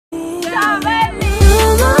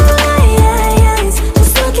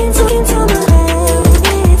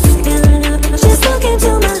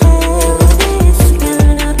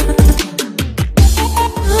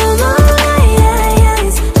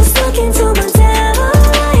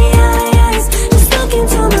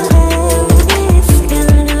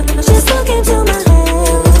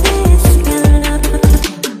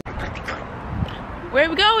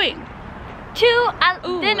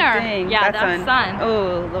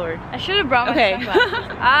Oh Lord. I should have brought my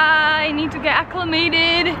sunglasses. I need to get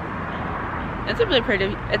acclimated. It's a really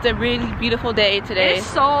pretty, it's a really beautiful day today. It's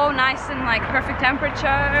so nice and like perfect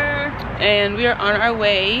temperature. And we are on our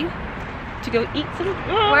way to go eat some.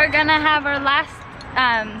 We're gonna have our last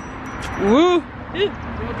Woo! we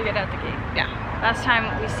have to get out the gate. Yeah. Last time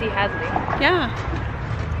we see Hadley. Yeah.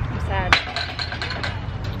 I'm sad.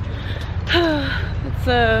 It's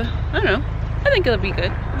I don't know. I think it'll be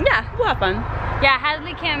good. Yeah. We'll have fun. Yeah,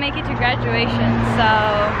 Hadley can't make it to graduation, so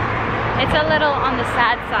it's a little on the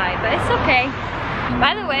sad side, but it's okay.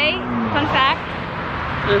 By the way, fun fact,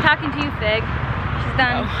 talking to you, Fig. She's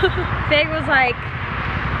done. Fig was like,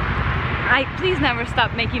 please never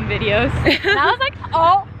stop making videos. And I was like,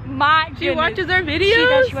 oh my goodness. She watches our videos? She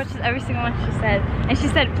does, she watches every single one she said. And she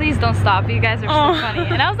said, please don't stop, you guys are so funny.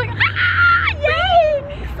 And I was like, ah, yay!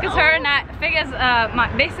 Because her and I, Fig is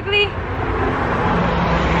basically,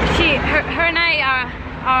 her and I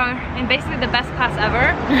are in basically the best class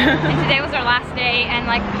ever. And today was our last day, and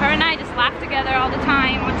like her and I just laugh together all the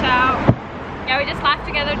time. Watch out. Yeah, we just laugh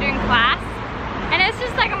together during class. And it's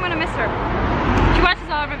just like I'm gonna miss her. She watches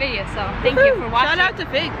all of our videos, so thank you for watching. Shout out to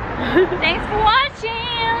Fig. Thanks for watching.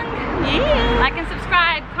 Yeah. Like and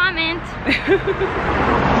subscribe, comment.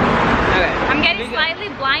 Okay. I'm getting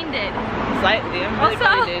slightly blinded. Slightly, I'm really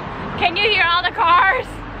blinded. Can you hear all the cars?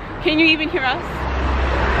 Can you even hear us?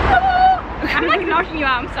 I'm like knocking you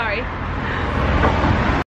out, I'm sorry.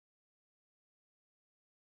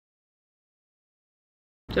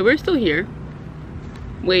 So we're still here,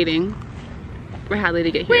 waiting for Hadley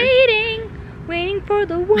to get here. Waiting for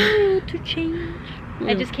the world to change.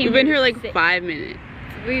 I just came. We've been here like 5 minutes.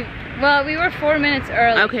 We were 4 minutes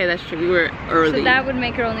early. Okay, that's true. We were early. So that would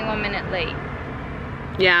make her only 1 minute late.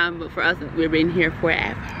 Yeah, but for us, we've been here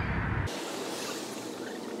forever.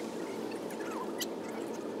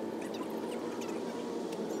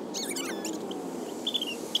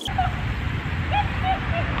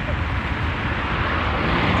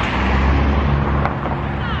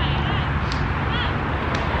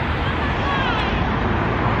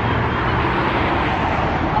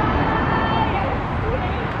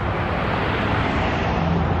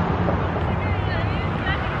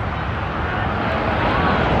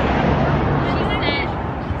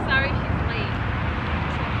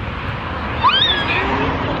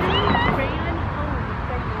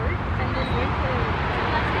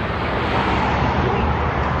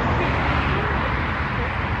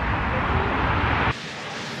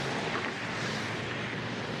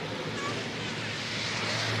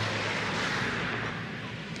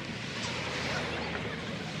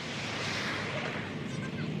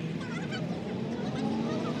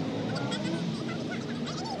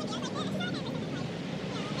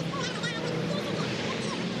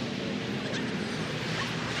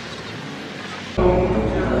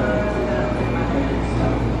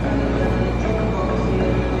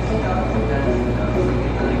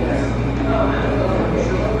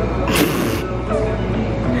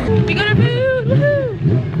 We got our food!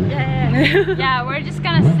 Woohoo! Yeah. Yeah, we're just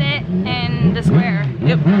gonna sit in the square.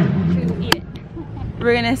 Yep. To eat it.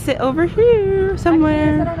 We're gonna sit over here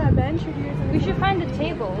somewhere. Actually, sit on that bench or here. We should find the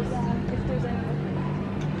tables if there's any.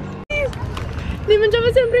 Di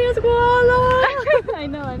mangiamo sempre in scuola! I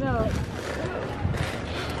know.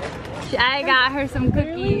 I got her some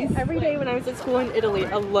cookies. Every day when I was at school in Italy,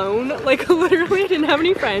 alone, like literally I didn't have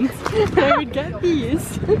any friends, and I would get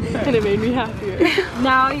these, and it made me happier.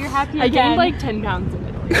 Now you're happy I again. gained like 10 pounds in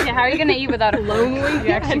Italy. Yeah, how are you gonna eat without a lonely? You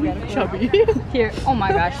actually and chubby. Here. Oh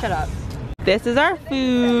my gosh, shut up. This is our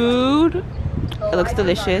food. It looks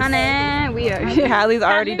delicious. Honey, we are. Hadley's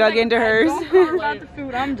already dug into hers. Don't care about the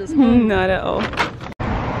food, I'm just Not at all.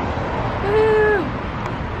 Woo.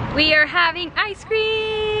 We are having ice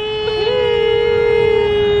cream.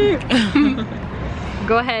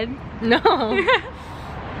 Go ahead. No.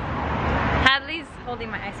 Hadley's holding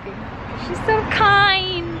my ice cream. She's so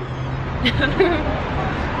kind.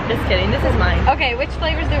 Just kidding, this is mine. Okay, which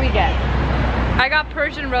flavors did we get? I got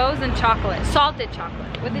Persian rose and chocolate. Salted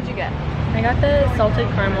chocolate. What did you get? I got the salted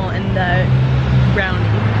caramel and the brownie.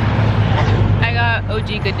 I got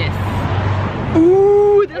OG goodness.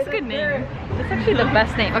 Ooh, that's a good name. That's actually the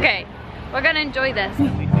best name. Okay, we're gonna enjoy this.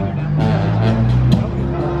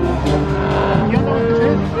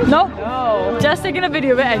 Nope. No. Just taking a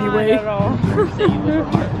video of it anyway.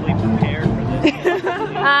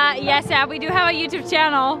 Yes, yeah, we do have a YouTube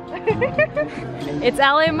channel. It's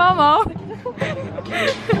Ele and MoMo.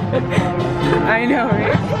 I know,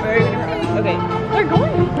 right? Okay. We're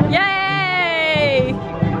going. Yay!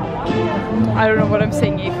 I don't know what I'm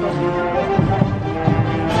singing from.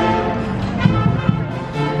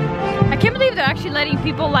 I can't believe they're actually letting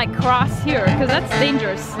people like cross here, because that's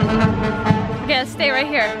dangerous. Okay, let's stay right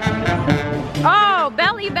here. Oh,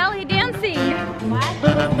 belly dancing. What?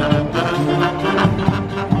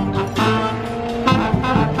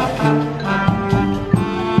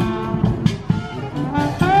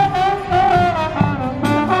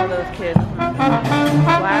 All those kids.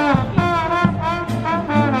 Black.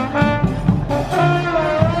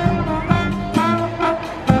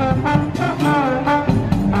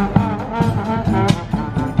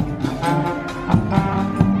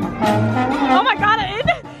 Oh my god,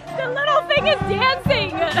 the little thing is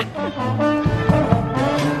dancing!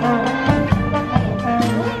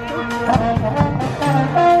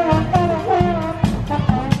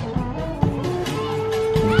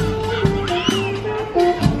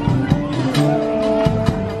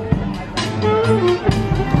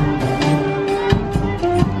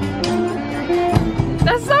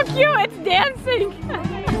 That's so cute, it's dancing!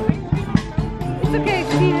 It's okay,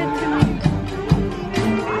 feed it to me.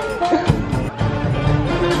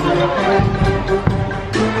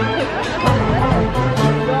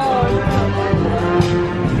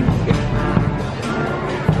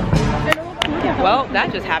 Well, that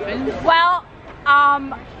just happened. Well,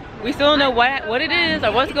 We still don't know what it is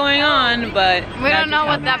or what's going on, but we don't know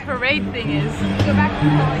what that parade thing is. Go back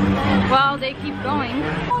to well, they keep going.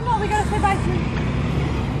 Oh no, we gotta say bye soon.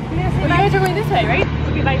 We gotta say bye. You guys are going this way, right?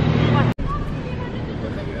 Okay, bye.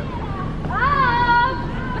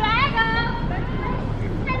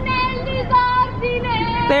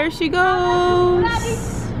 there she goes.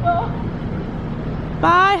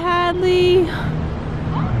 Bye, Hadley.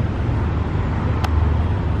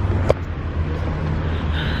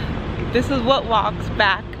 This is what walks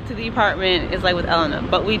back to the apartment is like with Elena.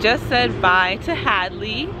 But we just said bye to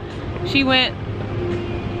Hadley. She went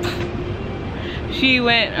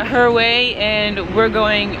her way and we're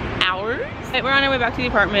going ours. We're on our way back to the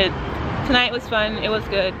apartment. Tonight was fun, it was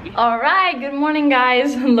good. Alright, good morning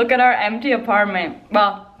guys. Look at our empty apartment.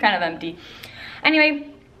 Well, kind of empty. Anyway,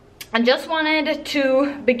 I just wanted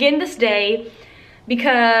to begin this day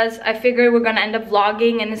because I figured we're gonna end up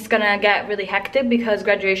vlogging and it's gonna get really hectic because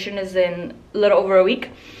graduation is in a little over a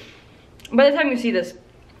week. By the time you see this,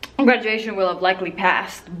 graduation will have likely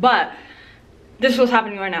passed, but this was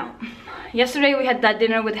happening right now. Yesterday we had that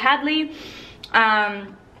dinner with Hadley.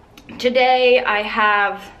 Today I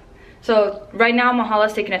have, so right now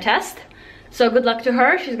Mahala's taking a test. So good luck to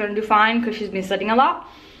her, she's gonna do fine because she's been studying a lot.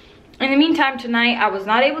 In the meantime, tonight I was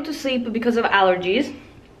not able to sleep because of allergies.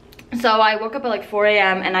 So I woke up at like 4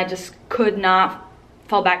 a.m. and I just could not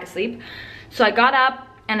fall back asleep. So I got up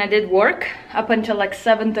and I did work up until like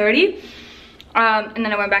 7:30. And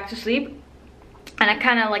then I went back to sleep. And I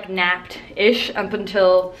kind of like napped-ish up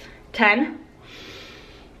until 10.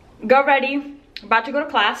 Got ready, about to go to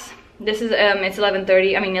class. This is, it's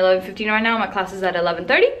 11:30, I mean 11:15 right now. My class is at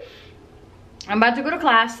 11:30. I'm about to go to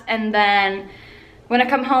class and then when I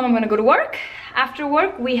come home, I'm gonna go to work. After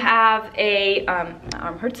work, we have a, my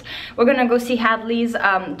arm hurts. We're gonna go see Hadley's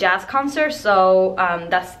jazz concert, so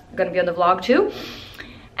that's gonna be on the vlog too.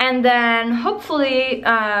 And then hopefully,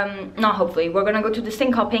 not hopefully, we're gonna go to this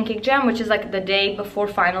thing called Pancake Jam, which is like the day before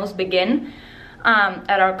finals begin.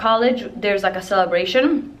 At our college, there's like a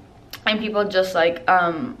celebration, and people just like,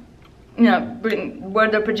 you know, wear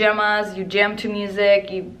their pajamas, you jam to music,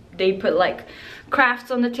 they put like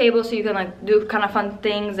crafts on the table so you can like do kind of fun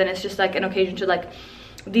things, and it's just like an occasion to like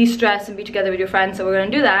de-stress and be together with your friends. So we're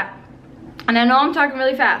gonna do that. And I know I'm talking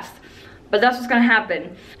really fast, but that's what's gonna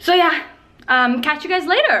happen. So yeah, catch you guys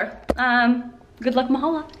later. Good luck,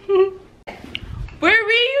 Mahala. We're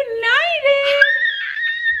reunited!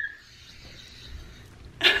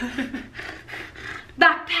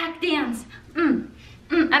 Backpack dance.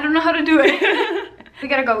 I don't know how to do it. we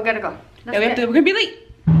gotta go. Yeah, we're gonna be late.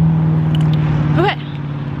 Okay,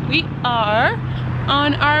 we are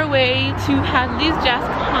on our way to Hadley's jazz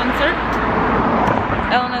concert.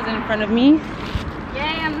 Elena's in front of me.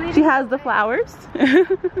 Yay, I'm leaving. She has the flowers. Yeah,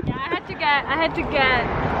 I had to get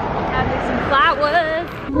Hadley some flowers.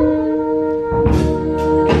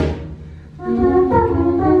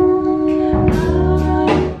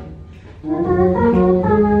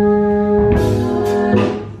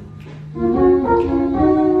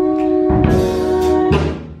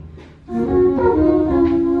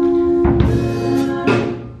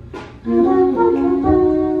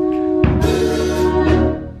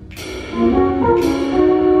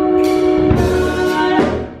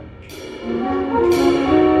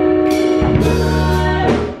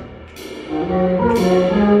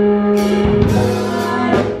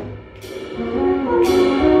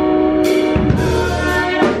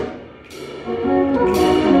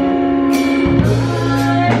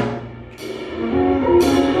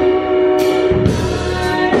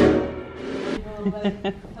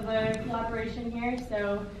 there,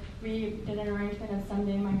 so we did an arrangement of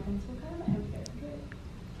Sunday my friends will come. I hope you guys enjoy it.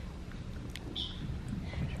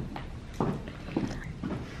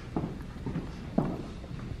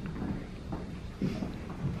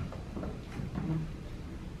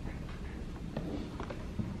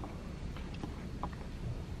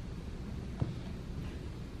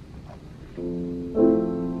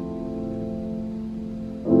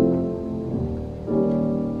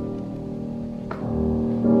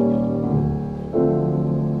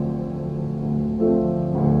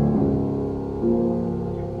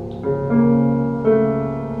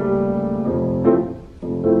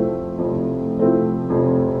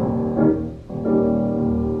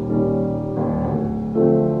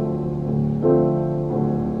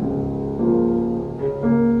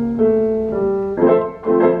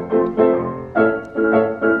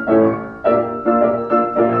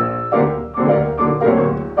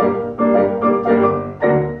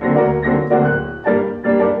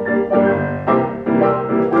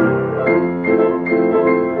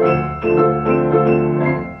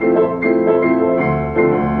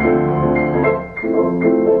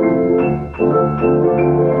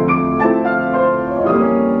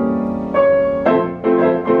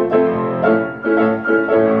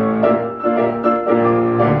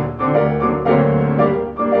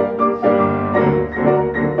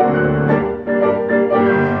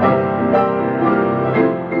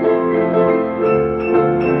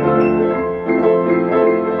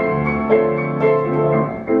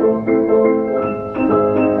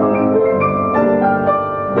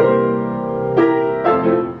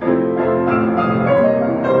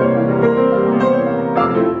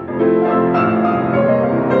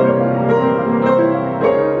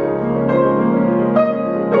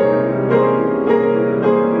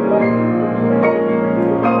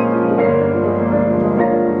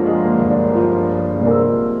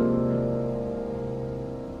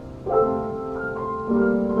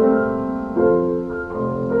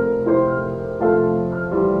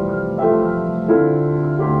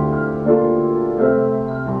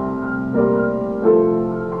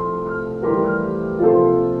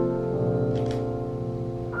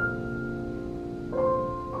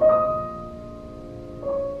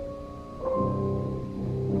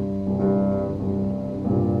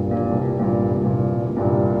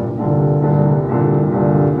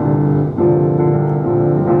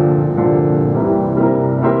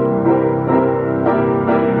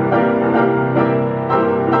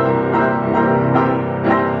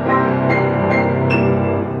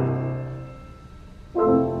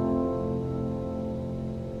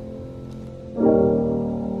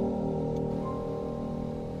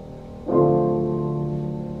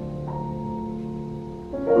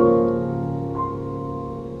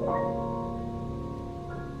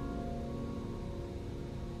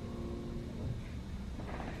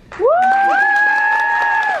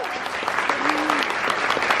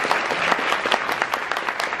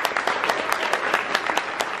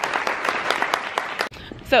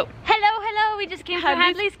 So, hello, we just came from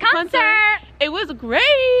Hadley's concert. It was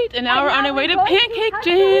great, and now we're on our way to Pancake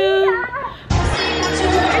Jam.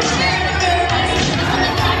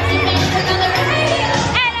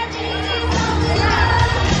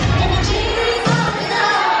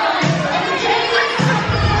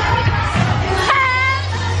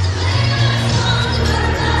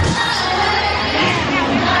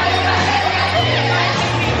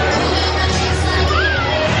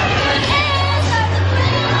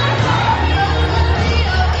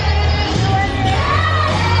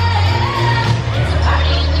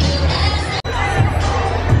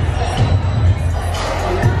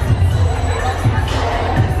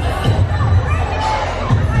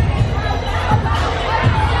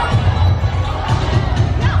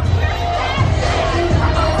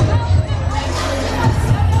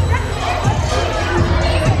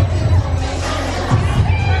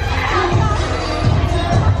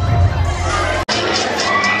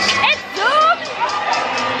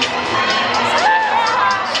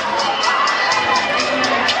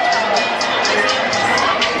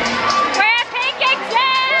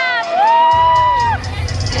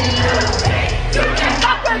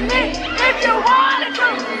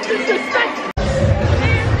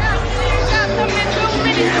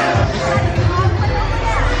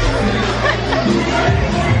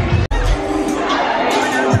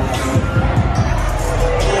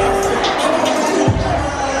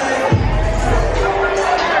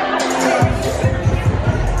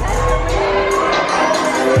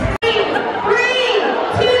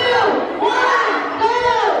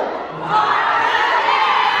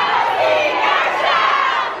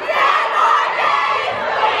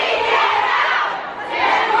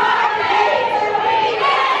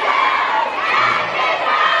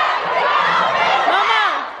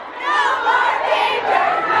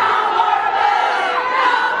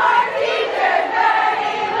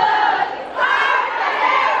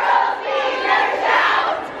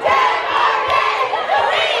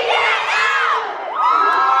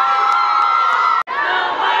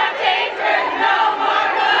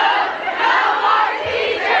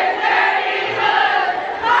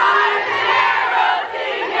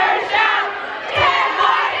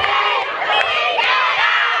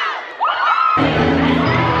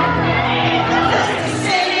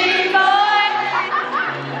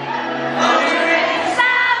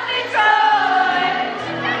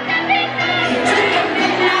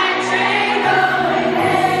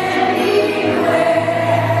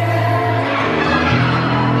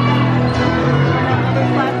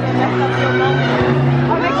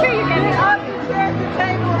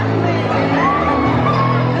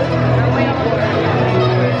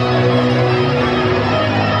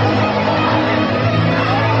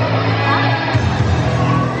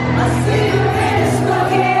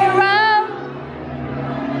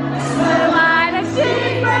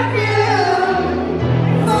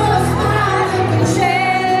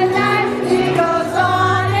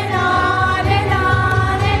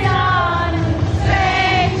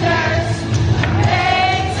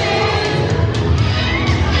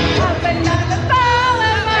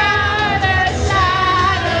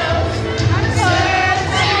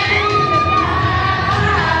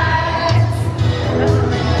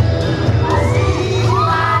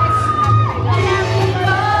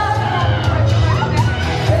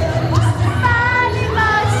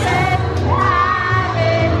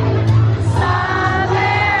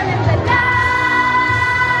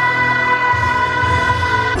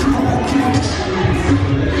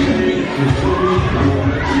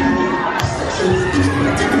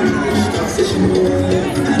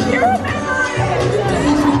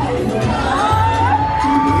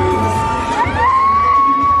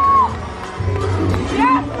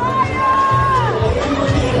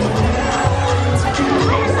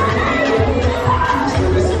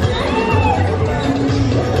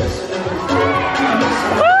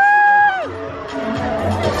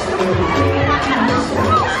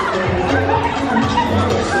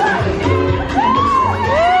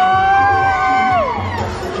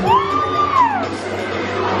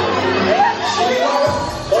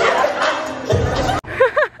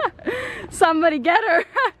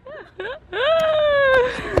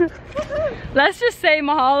 Let's just say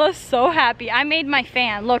Mahala's so happy. I made my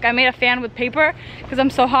fan. Look, I made a fan with paper because I'm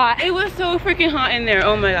so hot. It was so freaking hot in there.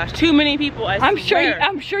 Oh my gosh, too many people. I'm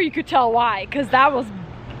sure you could tell why, because that was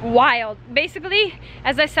wild. Basically,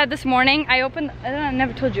 as I said this morning, I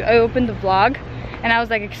never told you, I opened the vlog and I was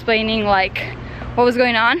like explaining like what was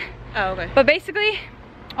going on. Oh, okay. But basically,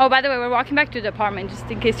 oh, by the way, we're walking back to the apartment just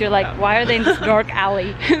in case you're like, why are they in this dark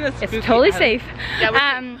alley? It's totally safe. Yeah,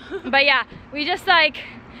 but yeah, you just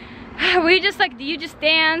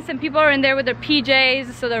dance and people are in there with their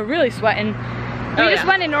PJs, so they're really sweating. We just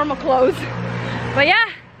went in normal clothes. But yeah,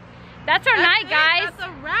 that's our night, guys. That's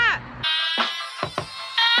a wrap.